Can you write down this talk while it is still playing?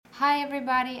Hi,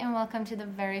 everybody, and welcome to the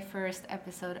very first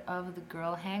episode of the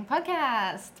Girl Hang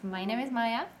podcast. My name is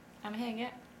Maya, I'm Hege.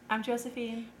 I'm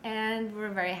Josephine. and we're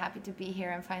very happy to be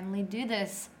here and finally do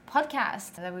this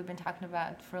podcast that we've been talking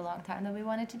about for a long time that we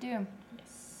wanted to do.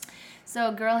 Yes.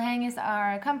 So, Girl Hang is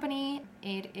our company,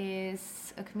 it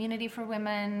is a community for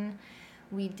women.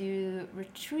 We do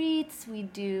retreats, we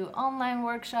do online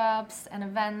workshops and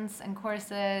events and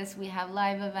courses. We have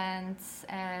live events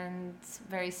and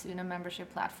very soon a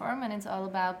membership platform. And it's all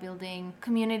about building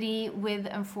community with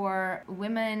and for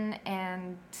women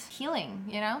and healing,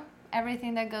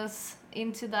 everything that goes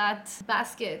into that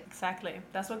basket. Exactly.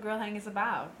 That's what Girl Hang is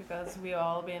about, because we've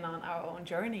all been on our own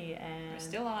journey and We're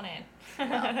still on it.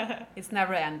 it's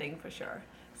never ending for sure.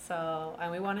 So,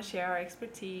 and we want to share our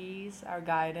expertise, our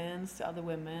guidance to other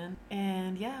women.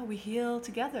 And yeah, we heal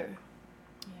together.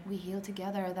 We heal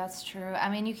together, that's true. I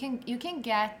mean, you can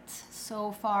get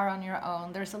so far on your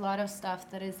own. There's a lot of stuff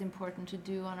that is important to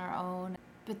do on our own.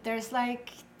 But there's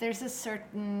a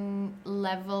certain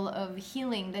level of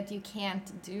healing that you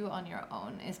can't do on your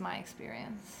own, is my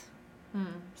experience.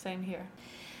 Same here.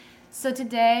 So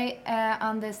today,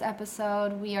 on this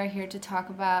episode, we are here to talk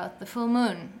about the full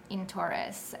moon in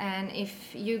Taurus. And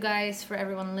if you guys, for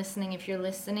everyone listening, if you're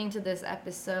listening to this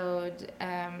episode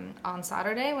on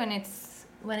Saturday when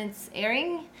it's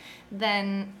airing,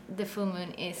 then the full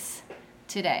moon is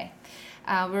today.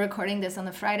 We're recording this on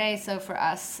the Friday, so for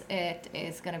us, it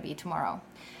is going to be tomorrow.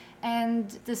 And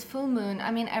this full moon,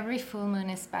 I mean, every full moon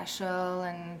is special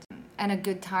and a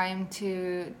good time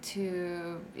to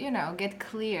get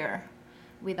clear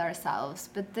with ourselves.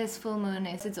 But this full moon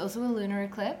it's also a lunar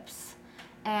eclipse,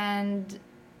 and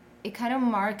it kind of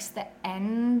marks the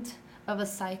end of a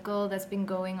cycle that's been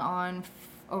going on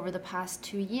over the past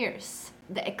 2 years.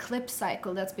 The eclipse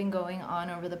cycle that's been going on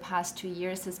over the past 2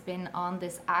 years has been on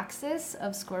this axis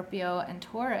of Scorpio and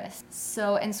Taurus.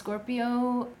 And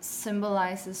Scorpio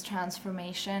symbolizes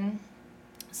transformation.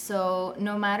 So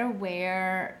no matter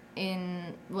where,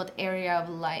 in what area of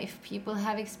life people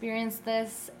have experienced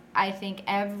this, I think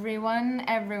everyone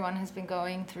has been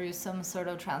going through some sort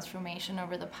of transformation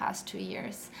over the past 2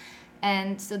 years.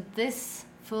 And so this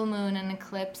full moon and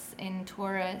eclipse in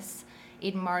Taurus,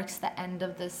 it marks the end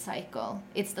of this cycle.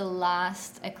 It's the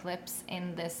last eclipse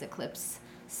in this eclipse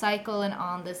cycle and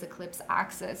on this eclipse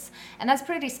axis. And that's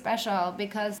pretty special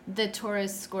because the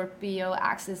Taurus-Scorpio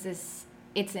axis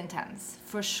it's intense,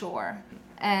 for sure.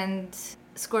 And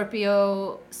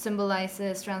Scorpio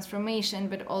symbolizes transformation,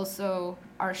 but also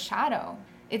our shadow.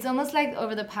 It's almost like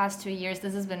over the past 2 years,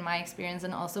 this has been my experience,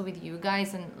 and also with you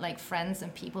guys and like friends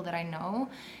and people that I know,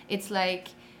 it's like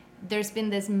there's been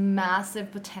this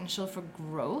massive potential for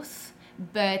growth,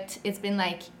 but it's been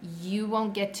like you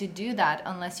won't get to do that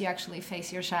unless you actually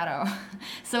face your shadow.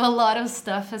 So a lot of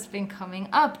stuff has been coming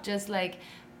up, just like,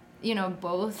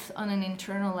 both on an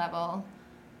internal level,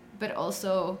 but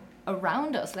also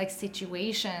around us, like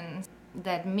situations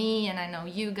that me and I know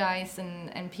you guys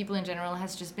and people in general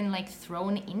has just been like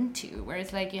thrown into, where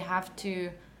it's like you have to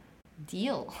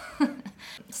deal.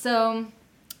 So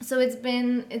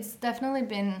it's definitely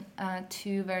been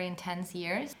 2 very intense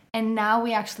years, and now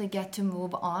we actually get to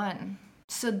move on.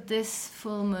 So this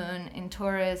full moon in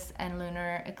Taurus and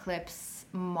lunar eclipse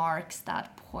marks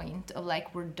that point of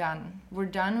like we're done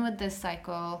with this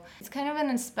cycle. It's kind of an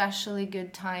especially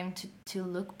good time to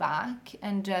look back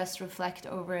and just reflect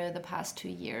over the past 2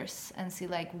 years and see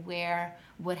like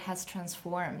what has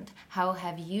transformed, how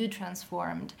have you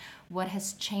transformed, what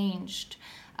has changed.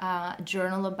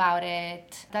 Journal about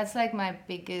it. That's like my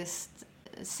biggest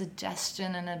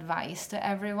suggestion and advice to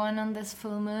everyone on this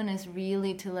full moon, is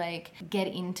really to like get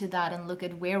into that and look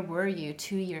at where were you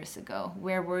 2 years ago,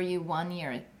 where were you 1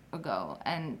 year ago.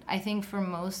 And I think for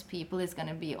most people it's going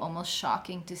to be almost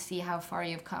shocking to see how far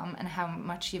you've come and how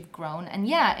much you've grown. And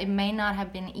yeah, it may not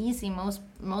have been easy.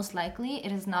 Most likely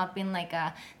it has not been like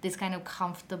this kind of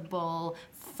comfortable,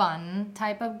 fun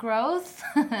type of growth.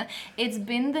 It's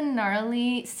been the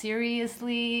gnarly,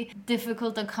 seriously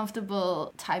difficult,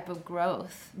 uncomfortable type of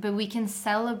growth. But we can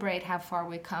celebrate how far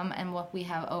we come and what we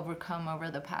have overcome over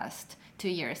the past 2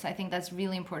 years. I think that's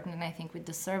really important, and I think we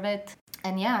deserve it.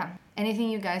 And yeah, anything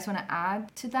you guys want to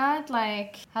add to that?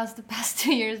 Like, how's the past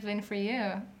 2 years been for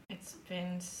you? It's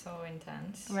been so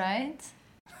intense. Right?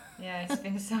 Yeah, it's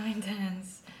been so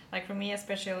intense. Like for me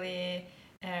especially,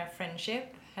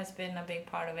 friendship has been a big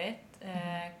part of it.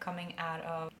 Coming out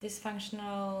of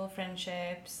dysfunctional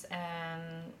friendships and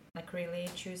like really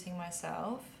choosing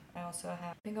myself. I also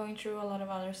have been going through a lot of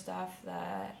other stuff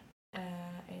that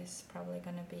is probably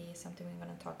going to be something we're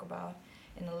going to talk about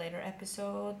in a later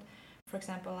episode. For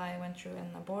example, I went through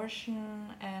an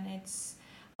abortion, and it's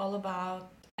all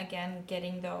about, again,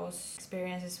 getting those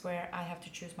experiences where I have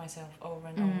to choose myself over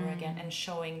and over again and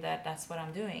showing that that's what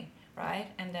I'm doing, right?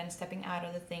 And then stepping out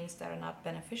of the things that are not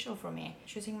beneficial for me,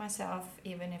 choosing myself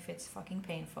even if it's fucking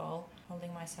painful,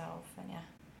 holding myself. And yeah,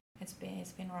 it's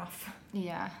been rough.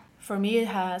 Yeah. For me, it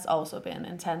has also been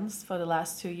intense for the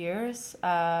last 2 years.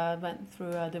 Went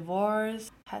through a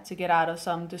divorce, had to get out of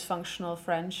some dysfunctional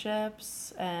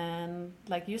friendships, and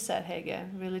like you said, Hege,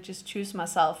 really just choose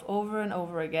myself over and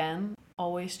over again,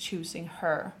 always choosing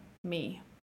her, me.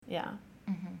 Yeah.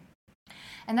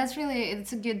 And that's really,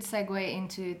 it's a good segue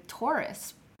into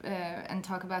Taurus, and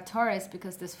talk about Taurus,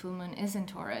 because this full moon is in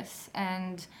Taurus.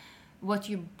 And what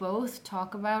you both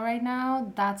talk about right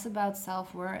now, that's about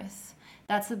self-worth.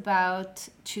 That's about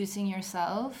choosing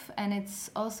yourself. And it's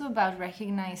also about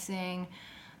recognizing,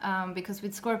 because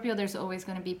with Scorpio, there's always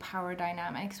going to be power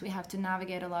dynamics. We have to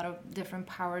navigate a lot of different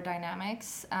power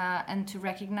dynamics, and to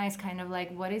recognize kind of like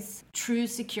what is true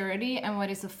security and what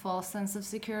is a false sense of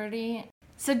security.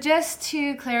 So just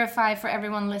to clarify for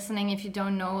everyone listening, if you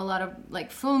don't know a lot of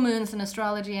like full moons and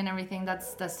astrology and everything,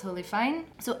 that's totally fine.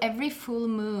 So every full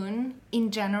moon in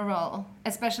general,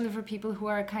 especially for people who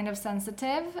are kind of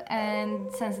sensitive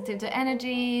to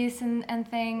energies and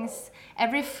things,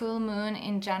 every full moon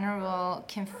in general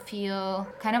can feel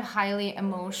kind of highly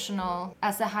emotional,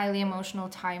 as a highly emotional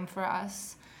time for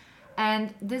us.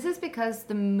 And this is because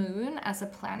the moon as a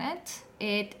planet,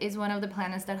 it is one of the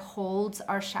planets that holds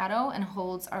our shadow and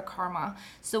holds our karma.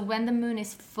 So when the moon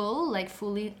is full, like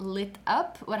fully lit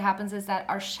up, what happens is that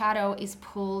our shadow is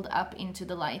pulled up into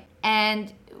the light.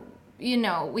 And you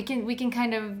know, we can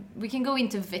go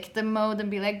into victim mode and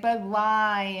be like, but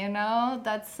why, you know,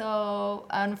 that's so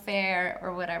unfair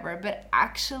or whatever. But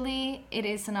actually, it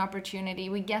is an opportunity.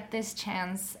 We get this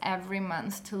chance every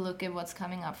month to look at what's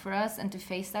coming up for us and to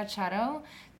face that shadow,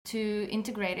 to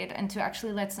integrate it and to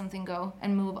actually let something go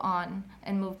and move on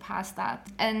and move past that.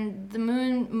 And the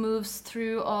moon moves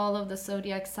through all of the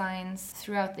zodiac signs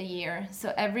throughout the year.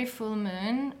 So every full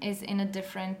moon is in a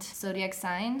different zodiac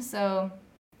sign. So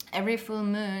every full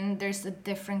moon, there's a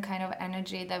different kind of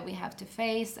energy that we have to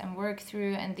face and work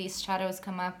through, and these shadows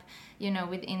come up, you know,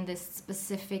 within this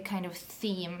specific kind of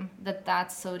theme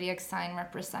that zodiac sign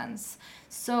represents.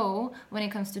 So when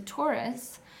it comes to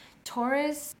Taurus,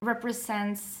 Taurus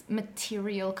represents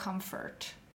material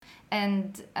comfort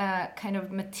and kind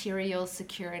of material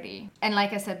security. And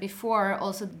like I said before,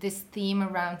 also this theme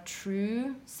around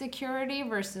true security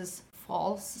versus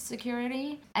false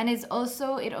security. And it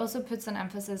also puts an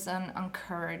emphasis on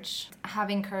courage,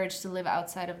 having courage to live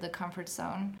outside of the comfort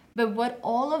zone. But what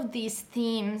all of these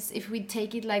themes, if we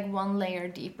take it like one layer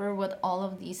deeper, what all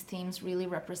of these themes really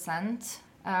represent,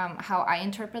 how I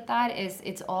interpret that is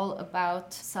it's all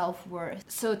about self-worth.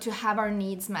 So to have our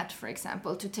needs met, for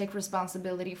example, to take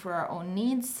responsibility for our own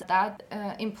needs, that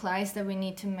implies that we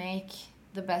need to make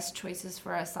the best choices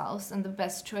for ourselves. And the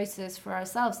best choices for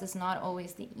ourselves is not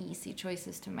always the easy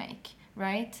choices to make,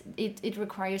 right? It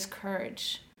requires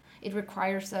courage. It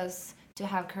requires us to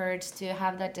have courage to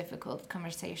have that difficult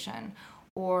conversation,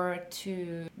 or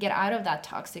to get out of that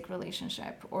toxic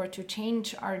relationship, or to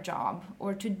change our job,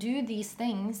 or to do these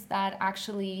things that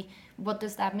actually, what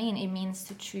does that mean? It means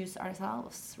to choose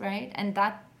ourselves, right? And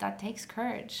that takes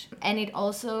courage. And it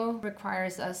also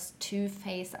requires us to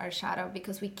face our shadow,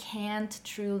 because we can't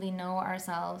truly know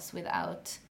ourselves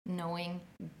without knowing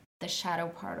the shadow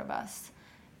part of us.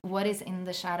 What is in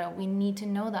the shadow? We need to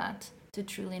know that to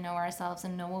truly know ourselves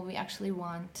and know what we actually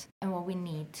want and what we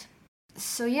need.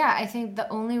 So yeah, I think the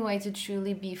only way to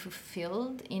truly be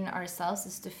fulfilled in ourselves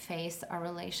is to face our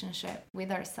relationship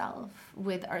with ourselves,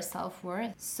 with our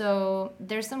self-worth. So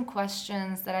there's some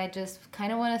questions that I just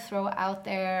kind of want to throw out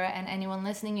there, and anyone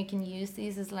listening, you can use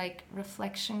these as like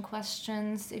reflection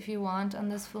questions if you want on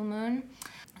this full moon.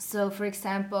 So for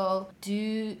example,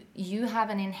 do you have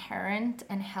an inherent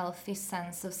and healthy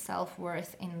sense of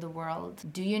self-worth in the world?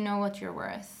 Do you know what you're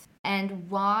worth? And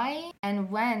why and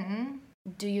when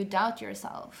do you doubt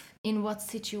yourself? In what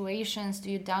situations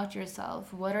do you doubt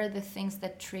yourself? What are the things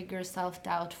that trigger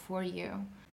self-doubt for you?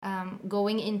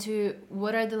 Going into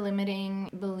what are the limiting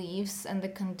beliefs and the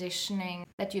conditioning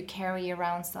that you carry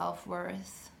around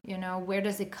self-worth? You know, where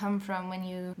does it come from when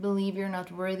you believe you're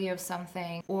not worthy of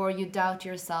something, or you doubt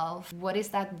yourself? What is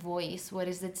that voice? What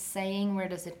is it saying? Where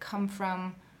does it come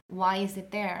from? Why is it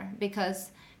there?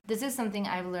 Because this is something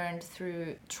I've learned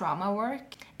through trauma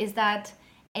work, is that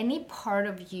any part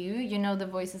of you, you know, the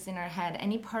voices in our head,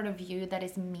 any part of you that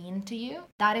is mean to you,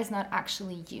 that is not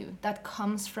actually you. That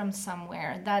comes from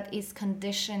somewhere. That is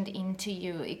conditioned into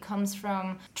you. It comes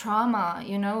from trauma,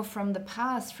 you know, from the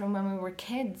past, from when we were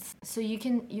kids. So you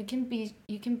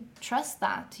can trust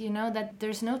that, you know, that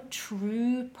there's no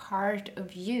true part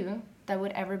of you that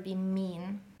would ever be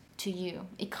mean to you.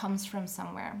 It comes from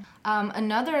somewhere.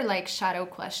 Another like shadow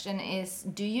question is,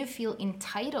 do you feel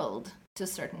entitled to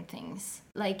certain things?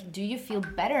 Like, do you feel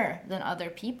better than other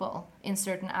people in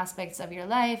certain aspects of your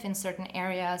life, in certain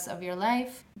areas of your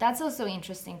life? That's also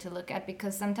interesting to look at,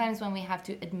 because sometimes when we have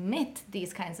to admit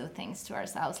these kinds of things to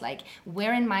ourselves, like,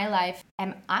 where in my life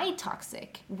am I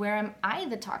toxic? Where am I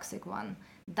the toxic one?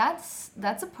 That's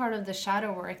a part of the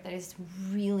shadow work that is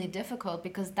really difficult,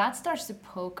 because that starts to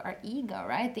poke our ego,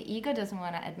 right? The ego doesn't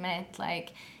want to admit,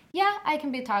 like, yeah, I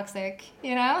can be toxic,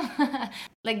 you know?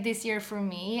 Like this year for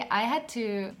me, I had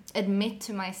to admit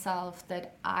to myself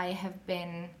that I have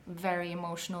been very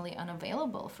emotionally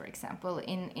unavailable, for example,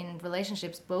 in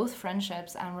relationships, both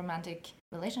friendships and romantic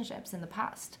relationships in the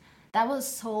past. That was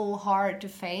so hard to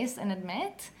face and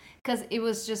admit, because it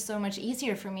was just so much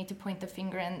easier for me to point the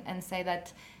finger and say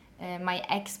that my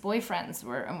ex-boyfriends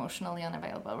were emotionally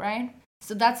unavailable, right?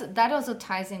 So that also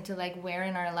ties into like, where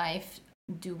in our life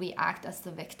do we act as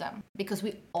the victim? Because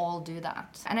we all do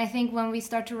that. And I think when we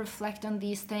start to reflect on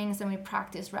these things and we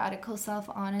practice radical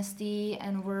self-honesty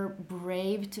and we're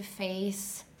brave to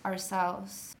face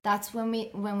ourselves, that's when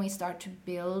we start to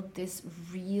build this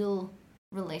real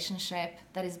relationship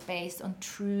that is based on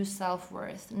true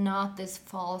self-worth, not this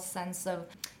false sense of,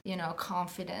 you know,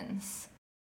 confidence.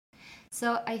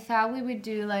 So I thought we would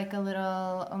do like a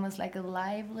little, almost like a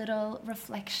live little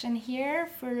reflection here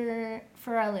for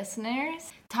our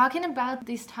listeners, talking about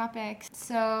these topics.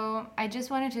 So I just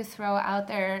wanted to throw out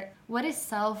there, what is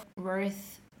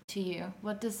self-worth to you?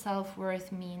 What does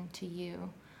self-worth mean to you?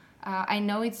 I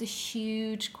know it's a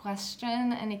huge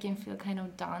question and it can feel kind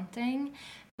of daunting,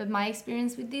 but my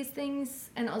experience with these things,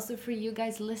 and also for you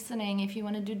guys listening, if you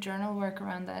want to do journal work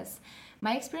around this,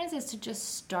 my experience is to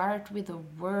just start with a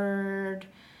word,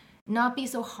 not be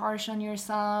so harsh on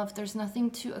yourself. There's nothing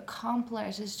to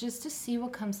accomplish. It's just to see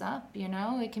what comes up, you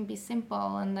know? It can be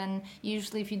simple. And then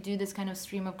usually if you do this kind of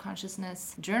stream of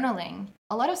consciousness journaling,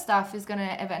 a lot of stuff is going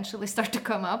to eventually start to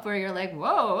come up where you're like,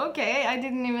 whoa, okay, I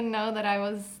didn't even know that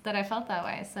I felt that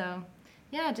way. So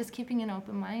yeah, just keeping an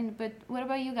open mind. But what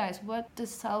about you guys? What does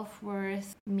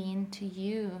self-worth mean to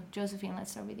you? Josephine,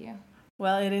 let's start with you.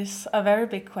 Well, it is a very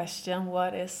big question.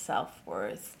 What is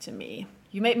self-worth to me?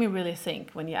 You made me really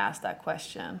think when you asked that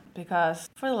question, because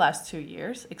for the last 2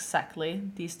 years, exactly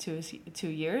these two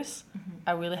years,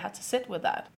 I really had to sit with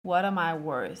that. What am I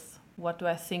worth? What do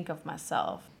I think of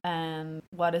myself? And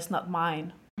what is not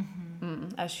mine?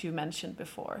 As you mentioned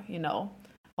before, you know,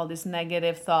 all these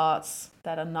negative thoughts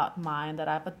that are not mine, that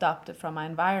I've adopted from my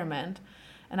environment,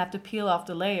 and I have to peel off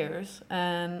the layers.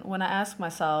 And when I ask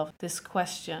myself this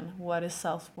question, what is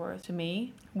self-worth to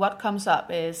me? What comes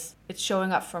up is it's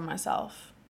showing up for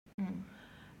myself.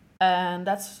 And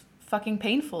that's fucking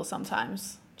painful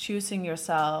sometimes. Choosing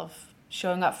yourself,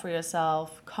 showing up for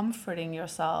yourself, comforting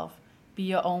yourself, be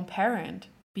your own parent,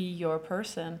 be your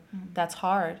person. That's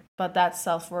hard, but that's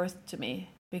self-worth to me,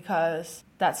 because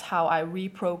that's how I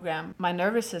reprogram my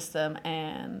nervous system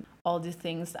and all the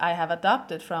things I have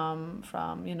adopted from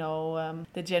you know,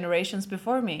 the generations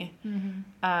before me.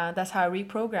 That's how I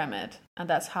reprogram it, and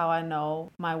that's how I know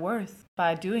my worth,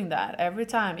 by doing that every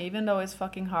time, even though it's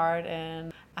fucking hard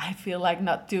and I feel like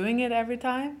not doing it every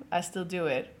time. I still do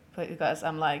it because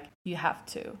I'm like, you have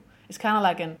to. It's kind of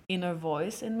like an inner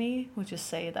voice in me who just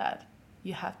say that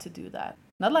you have to do that,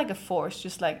 not like a force,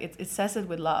 just like it says it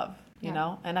with love, you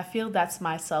know. And I feel that's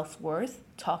my self-worth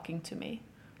talking to me,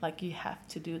 like, you have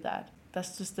to do that.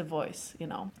 That's just the voice, you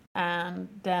know. And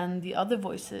then the other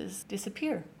voices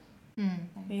disappear.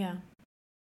 Yeah.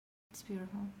 It's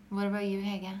beautiful. What about you,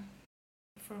 Hege?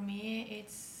 For me,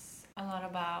 it's a lot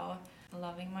about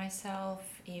loving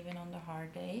myself even on the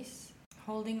hard days.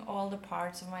 Holding all the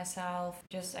parts of myself,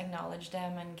 just acknowledge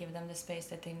them and give them the space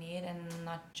that they need and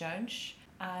not judge.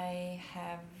 I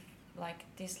have, like,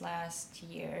 these last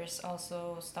years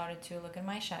also started to look at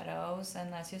my shadows,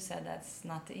 and as you said, that's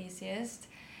not the easiest.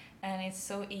 And it's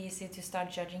so easy to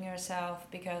start judging yourself,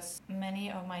 because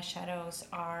many of my shadows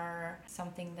are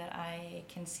something that I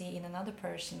can see in another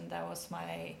person that was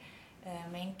my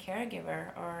main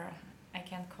caregiver, or I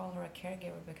can't call her a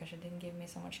caregiver because she didn't give me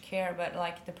so much care, but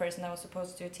like the person that was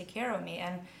supposed to take care of me.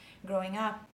 And growing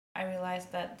up, I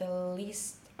realized that the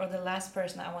least or the last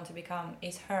person I want to become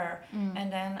is her.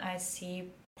 And then I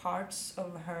see parts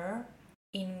of her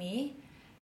in me,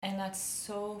 And that's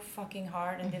so fucking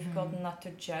hard and difficult not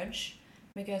to judge,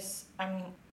 because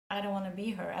I don't want to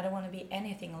be her. I don't want to be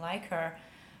anything like her.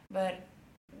 But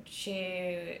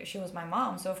she was my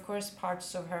mom, so of course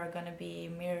parts of her are gonna be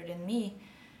mirrored in me,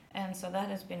 and so that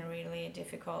has been really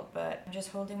difficult. But just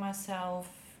holding myself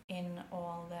in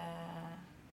all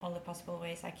the possible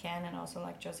ways I can, and also,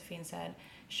 like Josephine said,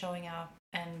 showing up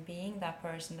and being that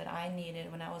person that I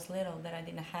needed when I was little that I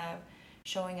didn't have,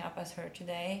 showing up as her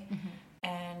today.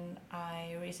 And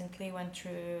I recently went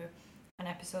through an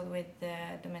episode with the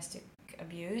domestic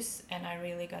abuse, and I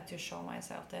really got to show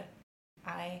myself that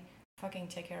I fucking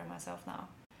take care of myself now.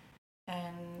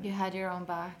 And you had your own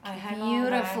back. I had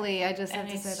beautifully. My own back, I just have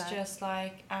to say that. And it's just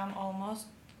like I'm almost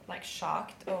like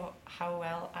shocked of how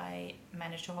well I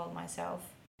managed to hold myself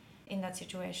in that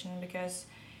situation, because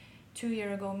 2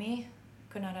 years ago me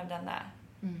could not have done that.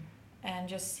 And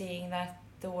just seeing that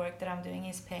the work that I'm doing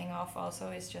is paying off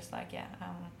also is just like, yeah,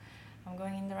 I'm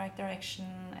going in the right direction,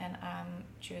 and I'm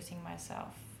choosing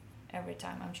myself every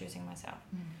time. I'm choosing myself.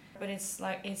 But it's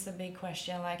like, it's a big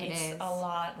question. Like it's a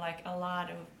lot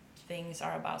of things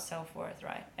are about self-worth,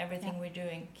 right? Everything we're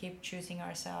doing, keep choosing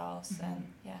ourselves. And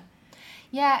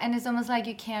yeah, and it's almost like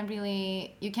you can't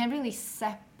really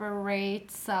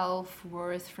separate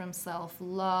self-worth from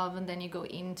self-love, and then you go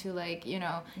into like, you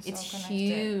know, it's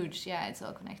huge. Yeah, it's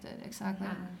all connected. Exactly.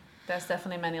 There's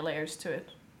definitely many layers to it.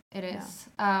 It is.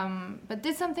 But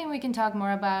this is something we can talk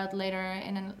more about later,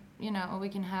 and you know, we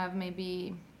can have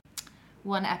maybe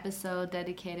one episode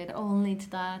dedicated only to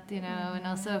that, you know. And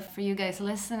also for you guys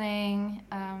listening,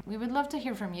 we would love to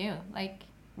hear from you. Like,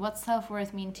 what's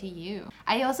self-worth mean to you?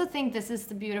 I also think this is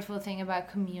the beautiful thing about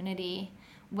community,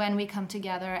 when we come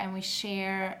together and we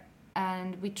share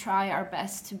and we try our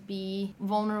best to be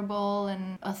vulnerable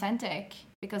and authentic,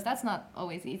 because that's not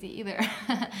always easy either.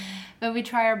 But we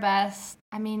try our best.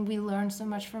 I mean, we learn so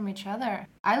much from each other.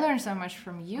 I learned so much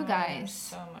from you guys.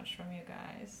 So much from you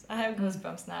guys. I have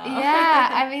goosebumps now. Yeah,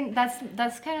 I mean,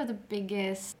 that's kind of the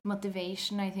biggest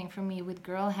motivation, I think, for me with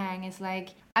Girl Hang, is like,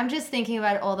 I'm just thinking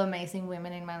about all the amazing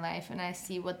women in my life, and I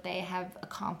see what they have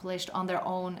accomplished on their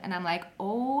own, and I'm like,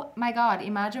 oh my God,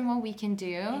 imagine what we can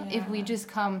do if we just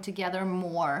come together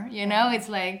more, you know? It's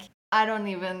like, I don't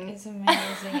even... It's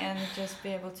amazing. And just be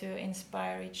able to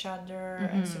inspire each other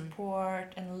and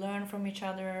support and learn from each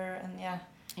other, and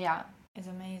yeah, it's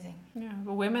amazing. Yeah,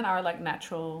 but women are like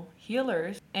natural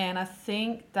healers, and I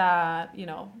think that, you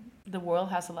know, the world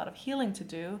has a lot of healing to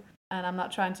do. And I'm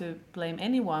not trying to blame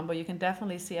anyone, but you can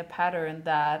definitely see a pattern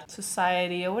that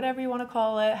society, or whatever you want to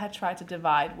call it, had tried to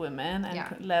divide women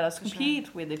and let us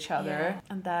compete with each other.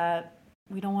 And that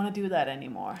we don't want to do that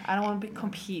anymore. I don't want to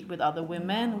compete with other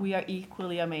women. We are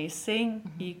equally amazing,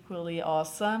 equally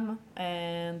awesome,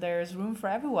 and there's room for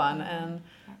everyone. And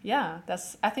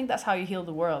I think that's how you heal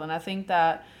the world. And I think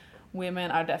that women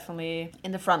are definitely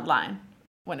in the front line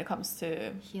when it comes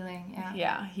to healing.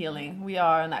 Healing. We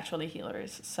are naturally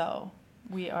healers, so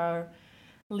we are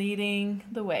leading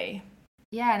the way.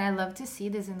 Yeah, and I love to see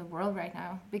this in the world right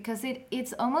now, because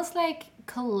it's almost like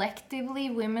collectively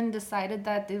women decided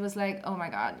that it was like, oh my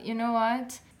God, you know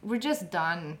what? We're just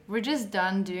done. We're just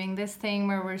done doing this thing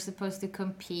where we're supposed to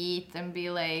compete and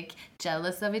be like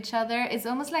jealous of each other. It's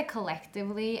almost like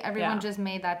collectively everyone just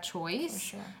made that choice. For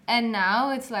sure. And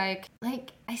now it's like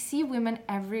I see women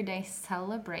every day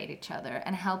celebrate each other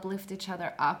and help lift each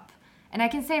other up. And I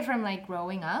can say from like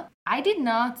growing up, I did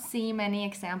not see many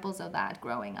examples of that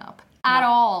growing up at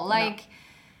all. Like,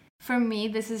 for me,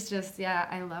 this is just,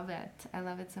 I love it. I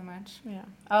love it so much. Yeah.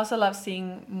 I also love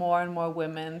seeing more and more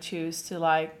women choose to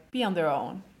like be on their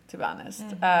own, to be honest.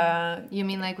 You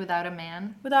mean like without a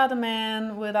man? Without a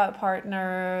man, without a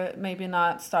partner, maybe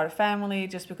not start a family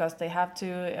just because they have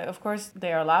to. Of course,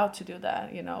 they are allowed to do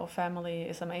that. You know, family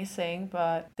is amazing,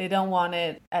 but they don't want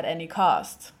it at any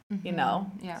cost. You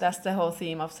know, that's the whole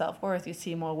theme of self-worth. You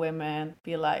see more women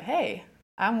be like, hey,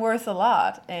 I'm worth a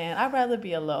lot, and I'd rather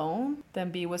be alone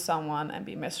than be with someone and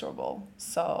be miserable.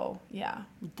 So, yeah.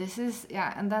 This is,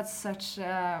 and that's such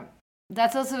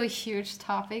that's also a huge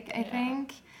topic, I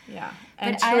think. Yeah,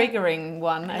 and triggering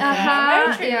one,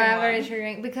 I think. Very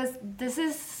triggering, because this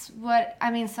is what,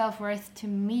 I mean, self-worth to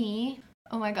me,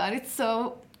 oh my God, it's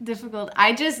so difficult.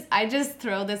 I just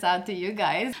throw this out to you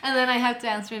guys, and then I have to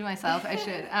answer it myself. I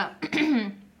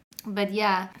should. But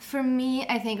yeah, for me,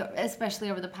 I think, especially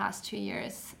over the past 2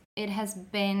 years, it has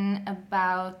been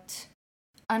about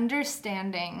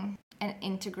understanding and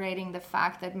integrating the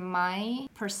fact that my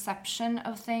perception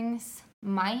of things,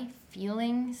 my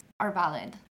feelings are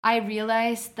valid. I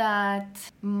realized that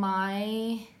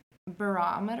my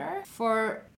barometer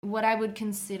for what I would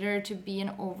consider to be an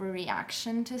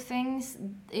overreaction to things.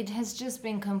 It has just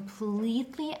been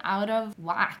completely out of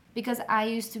whack, because I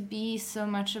used to be so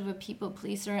much of a people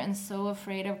pleaser and so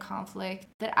afraid of conflict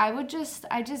that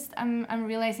I'm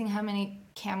realizing how many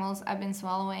camels I've been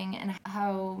swallowing and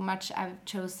how much I've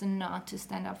chosen not to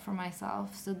stand up for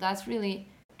myself. So that's really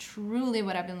truly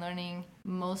what I've been learning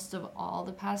most of all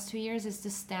the past 2 years, is to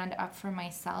stand up for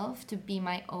myself, to be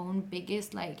my own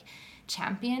biggest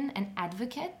champion and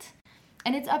advocate.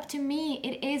 And it's up to me.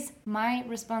 It is my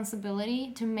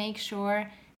responsibility to make sure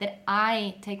that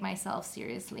I take myself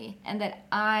seriously and that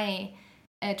I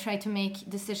try to make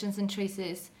decisions and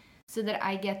choices so that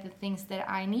I get the things that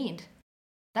I need.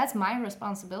 That's my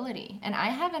responsibility. And I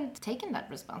haven't taken that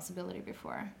responsibility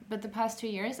before. But the past 2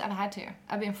 years, I've had to.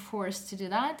 I've been forced to do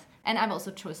that. And I've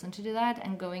also chosen to do that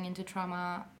and going into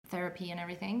trauma therapy and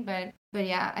everything. But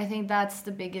yeah, I think that's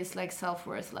the biggest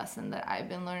self-worth lesson that I've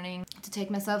been learning. To take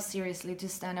myself seriously, to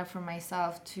stand up for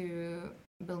myself, to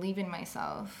believe in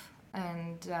myself.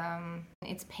 And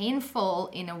it's painful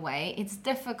in a way. It's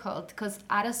difficult because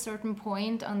at a certain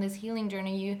point on this healing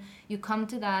journey, you come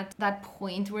to that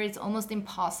point where it's almost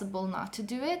impossible not to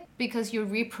do it, because you're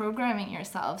reprogramming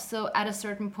yourself. So at a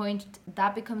certain point,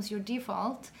 that becomes your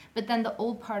default, but then the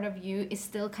old part of you is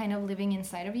still kind of living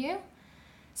inside of you.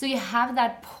 So you have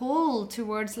that pull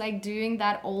towards doing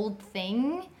that old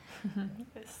thing.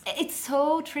 It's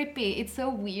so trippy. It's so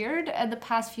weird. The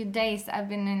past few days I've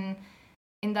been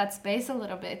in that space a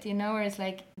little bit, where it's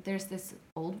there's this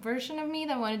old version of me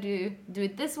that want to do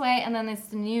it this way, and then it's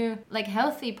the new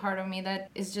healthy part of me that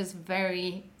is just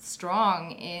very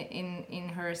strong in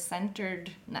her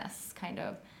centeredness, kind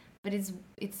of. But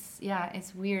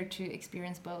it's weird to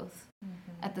experience both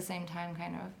at the same time,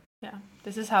 kind of. Yeah,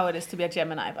 this is how it is to be a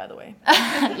Gemini, by the way.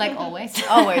 Always.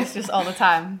 Always, just all the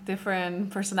time.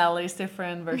 Different personalities,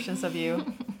 different versions of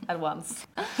you at once.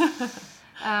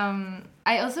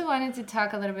 I also wanted to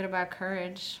talk a little bit about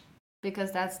courage,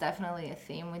 because that's definitely a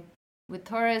theme with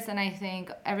Taurus, and I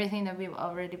think everything that we've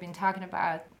already been talking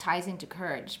about ties into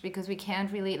courage, because we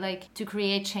can't really to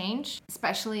create change,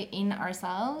 especially in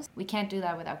ourselves, we can't do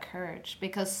that without courage,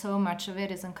 because so much of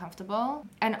it is uncomfortable.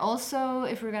 And also,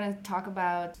 if we're going to talk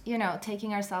about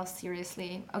taking ourselves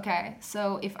seriously, okay,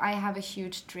 so if I have a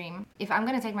huge dream, if I'm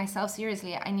going to take myself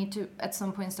seriously, I need to at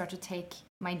some point start to take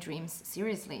my dreams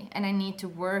seriously, and I need to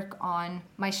work on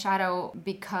my shadow,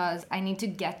 because I need to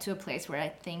get to a place where I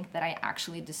think that I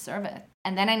actually deserve it,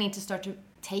 and then I need to start to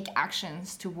take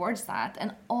actions towards that.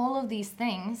 And all of these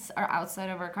things are outside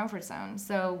of our comfort zone,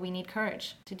 so we need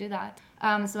courage to do that.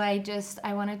 So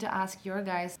I wanted to ask your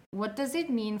guys, what does it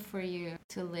mean for you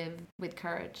to live with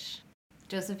courage?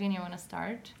 Josephine, you want to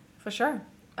start? For sure.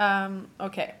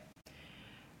 Okay.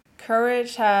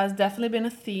 Courage has definitely been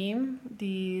a theme,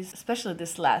 especially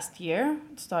this last year,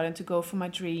 starting to go for my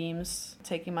dreams,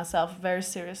 taking myself very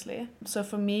seriously. So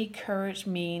for me, courage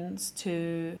means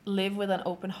to live with an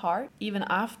open heart, even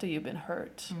after you've been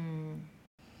hurt.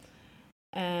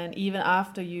 And even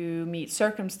after you meet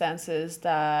circumstances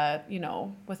that,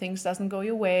 where things doesn't go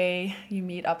your way, you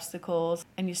meet obstacles,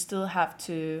 and you still have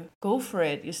to go for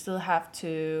it. You still have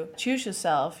to choose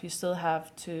yourself. You still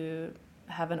have to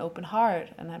have an open heart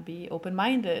and be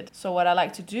open-minded. So what I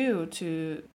like to do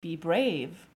to be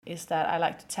brave is that I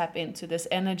like to tap into this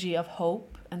energy of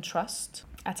hope and trust.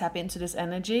 I tap into this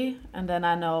energy, and then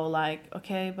I know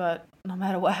okay, but no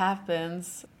matter what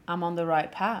happens, I'm on the right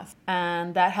path.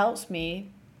 And that helps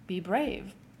me be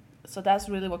brave. So that's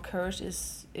really what courage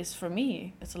is for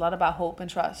me. It's a lot about hope and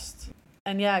trust.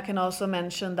 And yeah, I can also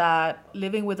mention that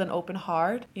living with an open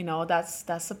heart,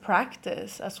 that's a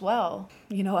practice as well.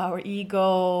 Our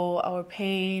ego, our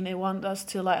pain, it wants us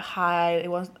to hide. It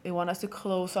wants us to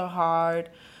close our heart.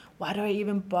 Why do I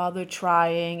even bother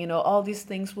trying? All these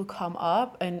things will come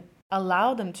up, and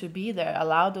allow them to be there.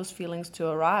 Allow those feelings to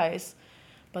arise,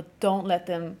 but don't let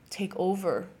them take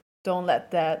over. Don't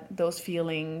let those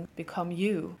feelings become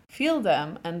you. Feel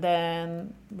them, and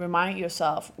then remind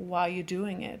yourself why you're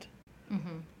doing it.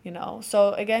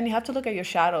 So again, you have to look at your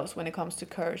shadows when it comes to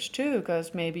courage too,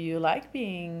 because maybe you like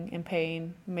being in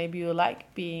pain, maybe you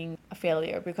like being a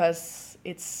failure because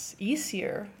it's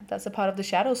easier. That's a part of the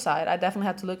shadow side. I definitely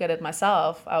had to look at it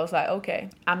myself. I was like, okay,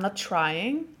 I'm not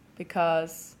trying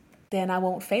because then I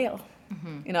won't fail.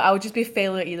 I would just be a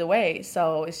failure either way.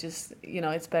 So it's just,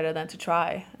 it's better than to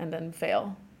try and then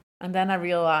fail. And then I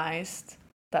realized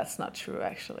that's not true,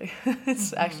 actually.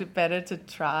 It's actually better to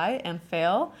try and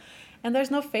fail And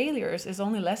there's no failures, it's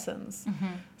only lessons.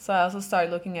 So I also started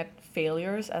looking at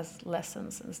failures as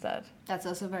lessons instead. That's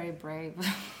also very brave.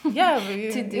 Yeah.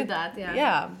 To do that, yeah.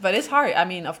 Yeah, but it's hard. I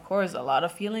mean, of course, a lot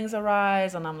of feelings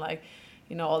arise, and I'm like,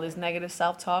 all this negative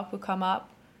self-talk will come up.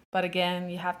 But again,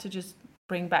 you have to just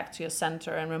bring back to your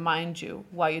center and remind you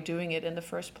why you're doing it in the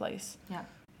first place. Yeah.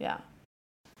 Yeah.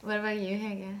 What about you,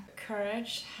 Hege?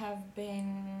 Courage have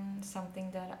been something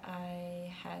that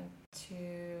I had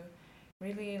to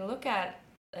really look at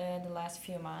the last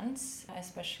few months,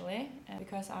 especially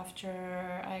because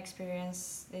after I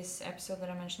experienced this episode that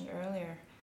I mentioned earlier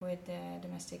with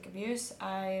domestic abuse,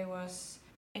 I was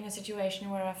in a situation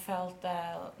where I felt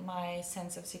that my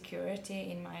sense of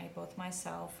security in both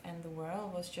myself and the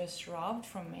world was just robbed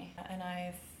from me, and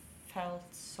I felt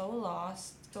so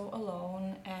lost, so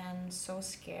alone, and so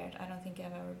scared. I don't think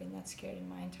I've ever been that scared in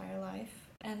my entire life.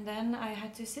 And then I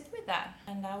had to sit with that,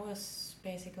 and that was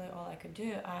basically all I could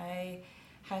do. I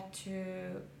had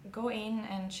to go in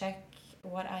and check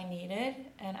what I needed,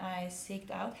 and I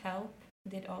sought out help,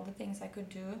 did all the things I could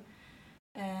do,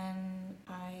 and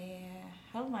I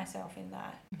held myself in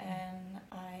that. And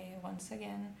I once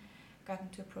again gotten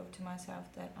to prove to myself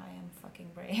that I am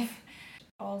fucking brave.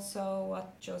 Also,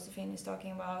 what Josephine is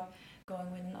talking about,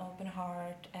 going with an open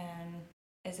heart, and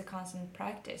is a constant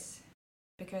practice,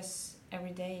 because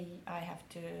every day I have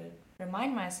to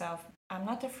remind myself I'm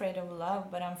not afraid of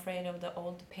love, but I'm afraid of the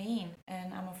old pain,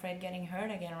 and I'm afraid getting hurt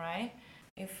again, right?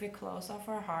 If we close off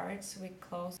our hearts, we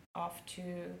close off to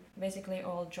basically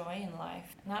all joy in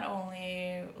life, not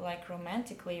only like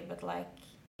romantically, but like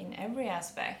in every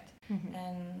aspect.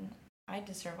 And I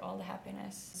deserve all the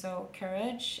happiness. So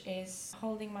courage is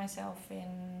holding myself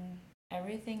in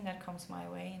everything that comes my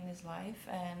way in this life,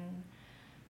 and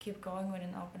keep going with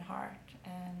an open heart,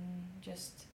 and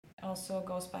just also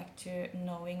goes back to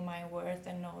knowing my worth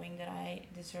and knowing that I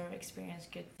deserve experience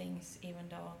good things, even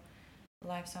though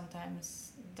life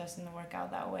sometimes doesn't work out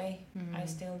that way. I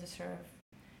still deserve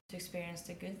to experience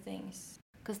the good things.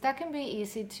 Because that can be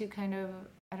easy to kind of,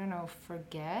 I don't know,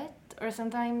 forget. Or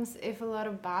sometimes if a lot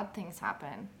of bad things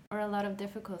happen or a lot of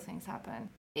difficult things happen,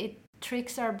 it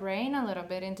tricks our brain a little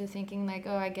bit into thinking like,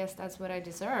 oh, I guess that's what I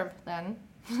deserve then.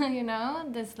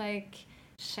 There's like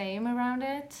shame around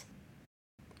it.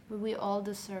 But we all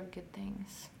deserve good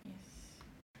things. Yes.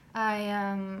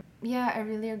 I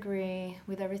really agree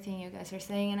with everything you guys are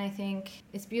saying, and I think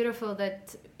it's beautiful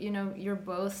that you're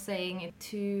both saying it.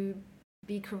 To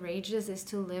be courageous is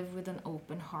to live with an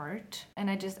open heart, and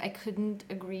I couldn't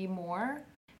agree more,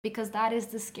 because that is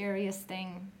the scariest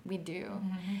thing we do.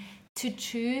 To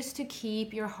choose to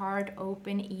keep your heart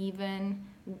open even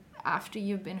after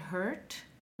you've been hurt,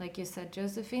 like you said,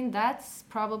 Josephine, that's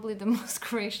probably the most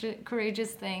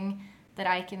courageous thing that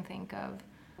I can think of.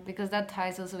 Because that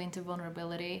ties also into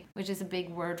vulnerability, which is a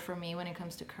big word for me when it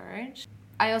comes to courage.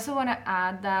 I also want to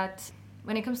add that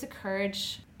when it comes to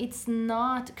courage is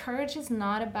not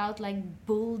about like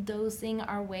bulldozing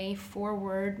our way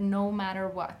forward no matter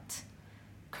what.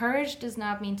 Courage does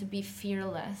not mean to be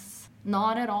fearless,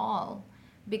 not at all.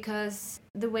 Because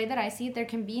the way that I see it, there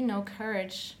can be no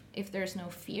courage if there's no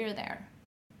fear there.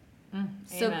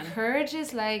 So Amen. courage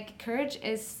is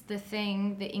the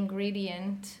thing, the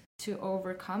ingredient to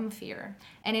overcome fear.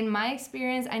 And in my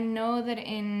experience, I know that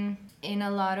in a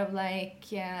lot of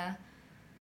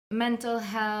mental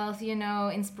health,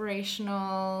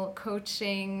 inspirational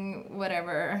coaching,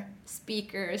 whatever,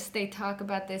 speakers, they talk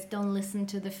about this, don't listen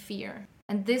to the fear.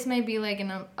 And this may be like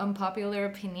an unpopular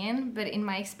opinion, but in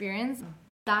my experience,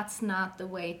 that's not the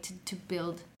way to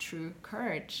build true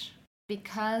courage.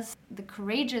 Because the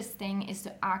courageous thing is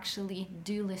to actually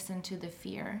do listen to the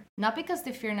fear. Not because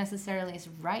the fear necessarily is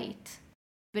right,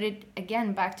 but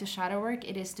again, back to shadow work,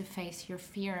 it is to face your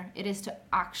fear. It is to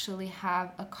actually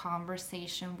have a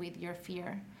conversation with your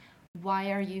fear.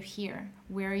 Why are you here?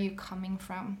 Where are you coming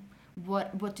from?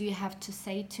 What do you have to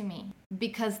say to me?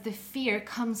 Because the fear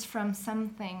comes from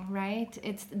something, right?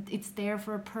 It's there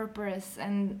for a purpose,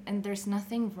 and there's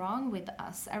nothing wrong with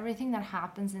us. Everything that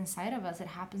happens inside of us, it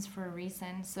happens for a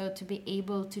reason. So to be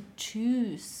able to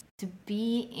choose to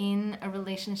be in a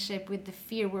relationship with the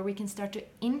fear where we can start to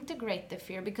integrate the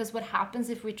fear, because what happens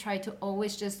if we try to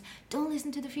always just don't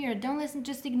listen to the fear,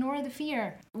 just ignore the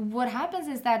fear? What happens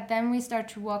is that then we start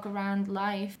to walk around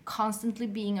life constantly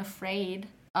being afraid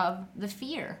of the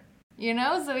fear,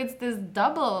 so it's this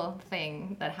double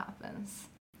thing that happens.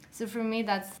 So for me,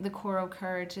 that's the core of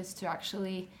courage, is to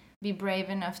actually be brave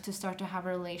enough to start to have a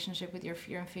relationship with your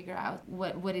fear and figure out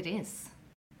what it is,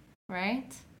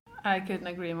 right? I couldn't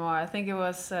agree more. I think it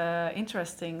was an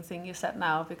interesting thing you said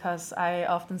now, because I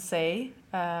often say,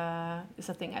 it's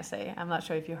a thing I say, I'm not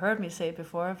sure if you heard me say it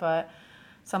before, but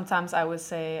sometimes I would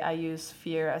say I use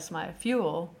fear as my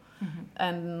fuel. Mm-hmm.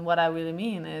 And what I really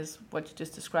mean is what you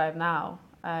just described now.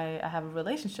 I have a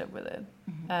relationship with it.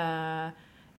 Mm-hmm.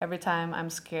 Every time I'm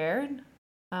scared,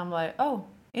 I'm like, oh,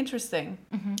 interesting.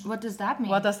 Mm-hmm. What does that mean?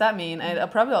 What does that mean? And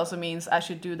it probably also means I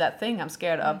should do that thing I'm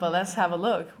scared of. Mm-hmm. But let's have a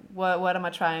look. What am I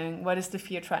trying? What is the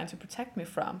fear trying to protect me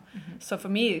from? Mm-hmm. So for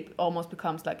me, it almost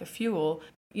becomes like a fuel,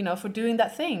 for doing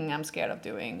that thing I'm scared of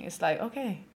doing. It's like,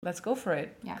 okay, let's go for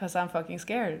it, because I'm fucking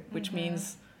scared, which mm-hmm.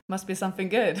 means must be something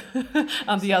good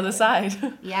on the other side.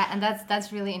 Yeah, and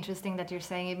that's really interesting that you're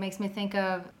saying. It makes me think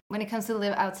of when it comes to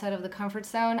live outside of the comfort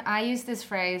zone. I use this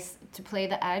phrase to play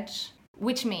the edge,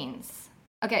 which means,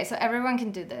 okay, so everyone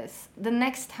can do this. The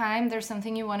next time there's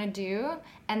something you want to do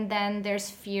and then there's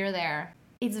fear there,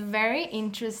 it's very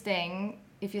interesting.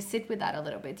 If you sit with that a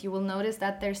little bit, you will notice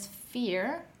that there's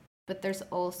fear, but there's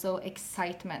also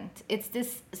excitement. It's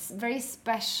this very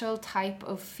special type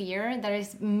of fear that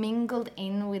is mingled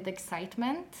in with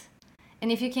excitement.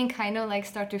 And if you can kind of like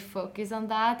start to focus on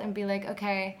that and be like,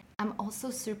 okay, I'm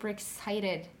also super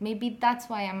excited. Maybe that's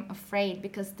why I'm afraid,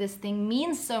 because this thing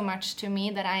means so much to me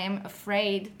that I am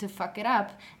afraid to fuck it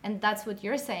up. And that's what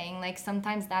you're saying. Like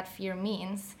sometimes that fear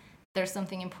means there's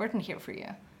something important here for you.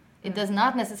 It does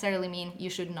not necessarily mean you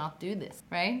should not do this,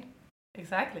 right?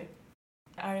 Exactly.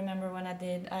 I remember when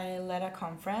I led a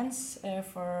conference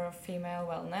for female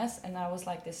wellness, and that was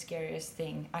like the scariest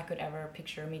thing I could ever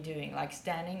picture me doing, like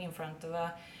standing in front of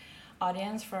a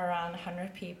audience for around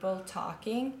 100 people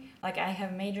talking. Like I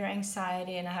have major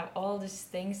anxiety and I have all these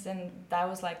things, and that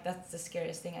was like, that's the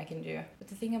scariest thing I can do. But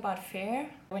the thing about fear,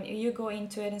 when you go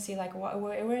into it and see like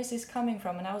where is this coming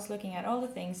from, and I was looking at all the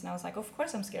things and I was like, of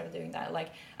course I'm scared of doing that. Like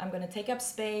I'm gonna take up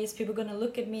space, people are gonna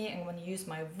look at me, I'm gonna use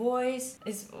my voice.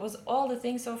 It was all the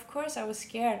things, so of course I was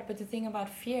scared. But the thing about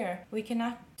fear, we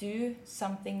cannot do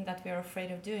something that we're afraid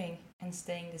of doing and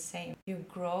staying the same. You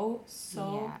grow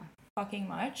so fucking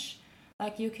much.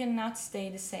 Like you cannot stay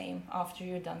the same after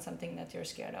you've done something that you're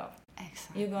scared of.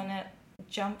 Excellent. You're gonna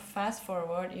jump fast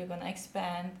forward, you're gonna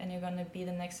expand, and you're gonna be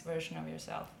the next version of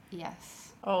yourself.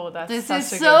 Yes. Oh, this is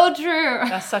so true.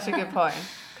 That's such a good point.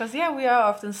 Because we are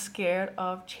often scared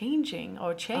of changing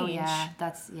or change. Oh yeah,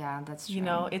 that's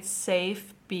true. It's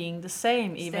safe being the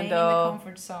same, even Staying though in the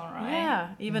comfort zone, right? Yeah,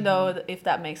 even though if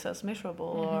that makes us miserable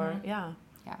or Yeah.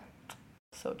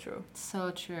 So true.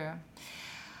 So true.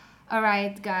 All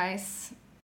right, guys.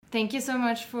 Thank you so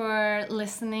much for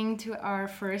listening to our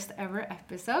first ever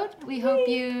episode. We hope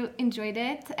you enjoyed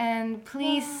it. And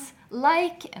please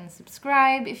like and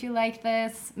subscribe if you like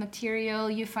this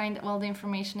material. You find all the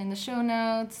information in the show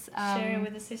notes. Share it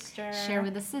with a sister. Share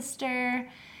with a sister.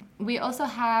 We also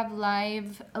have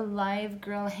a live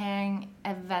Girl Hang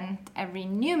event every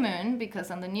new moon, because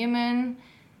on the new moon,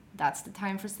 that's the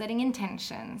time for setting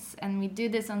intentions. And we do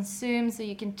this on Zoom, so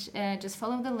you can just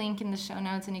follow the link in the show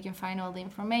notes and you can find all the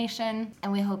information.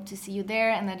 And we hope to see you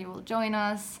there and that you will join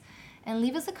us. And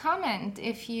leave us a comment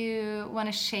if you want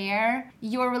to share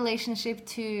your relationship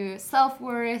to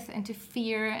self-worth and to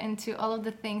fear and to all of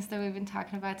the things that we've been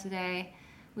talking about today.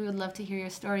 We would love to hear your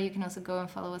story. You can also go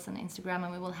and follow us on Instagram,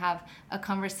 and we will have a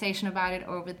conversation about it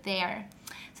over there.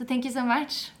 So thank you so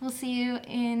much. We'll see you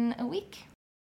in a week.